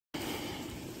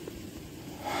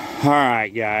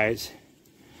Alright guys,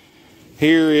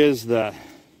 here is the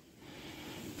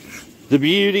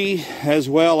beauty as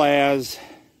well as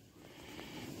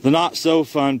the not so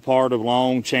fun part of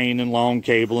long chain and long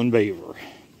cable and beaver.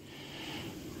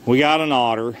 We got an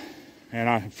otter, and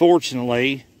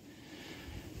unfortunately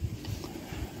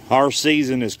our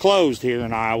season is closed here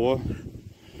in Iowa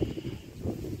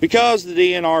because the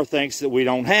DNR thinks that we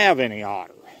don't have any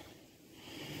otter.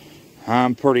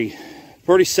 I'm pretty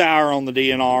sour on the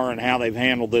DNR and how they've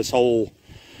handled this whole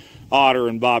otter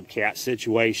and bobcat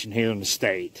situation here in the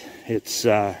state. It's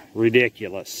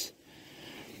ridiculous.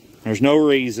 There's no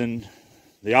reason.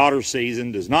 The otter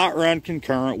season does not run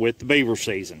concurrent with the beaver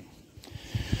season.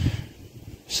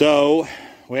 So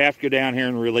we have to go down here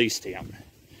and release him.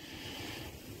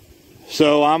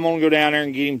 So I'm going to go down there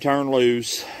and get him turned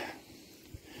loose.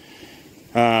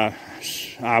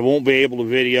 I won't be able to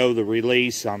video the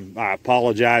release. I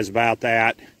apologize about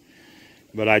that.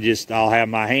 But I'll have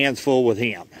my hands full with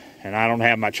him. And I don't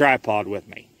have my tripod with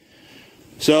me.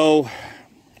 So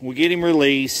we'll get him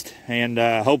released. And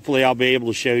hopefully I'll be able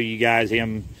to show you guys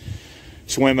him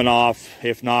swimming off.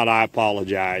 If not, I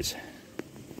apologize.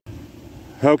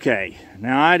 Okay.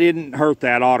 Now I didn't hurt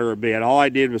that otter a bit. All I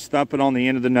did was thump it on the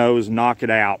end of the nose and knock it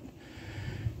out.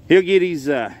 He'll get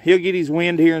his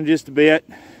wind here in just a bit,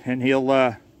 and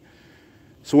he'll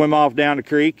swim off down the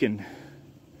creek, and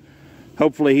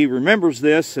hopefully he remembers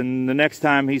this, and the next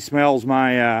time he smells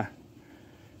my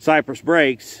cypress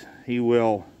brakes, he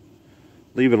will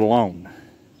leave it alone.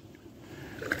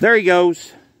 There he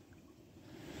goes.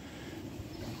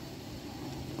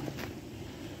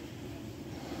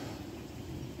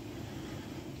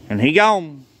 And he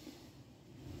gone.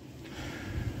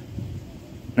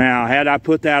 Now, had I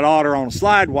put that otter on a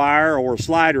slide wire or a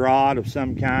slide rod of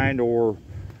some kind or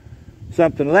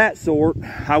something of that sort,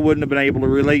 I wouldn't have been able to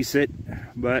release it.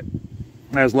 But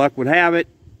as luck would have it,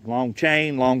 long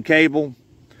chain, long cable.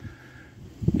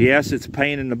 Yes, it's a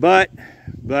pain in the butt,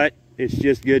 but it's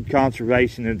just good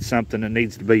conservation and it's something that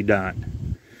needs to be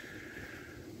done.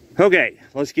 Okay,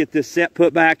 let's get this set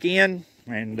put back in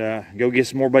and go get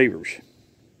some more beavers.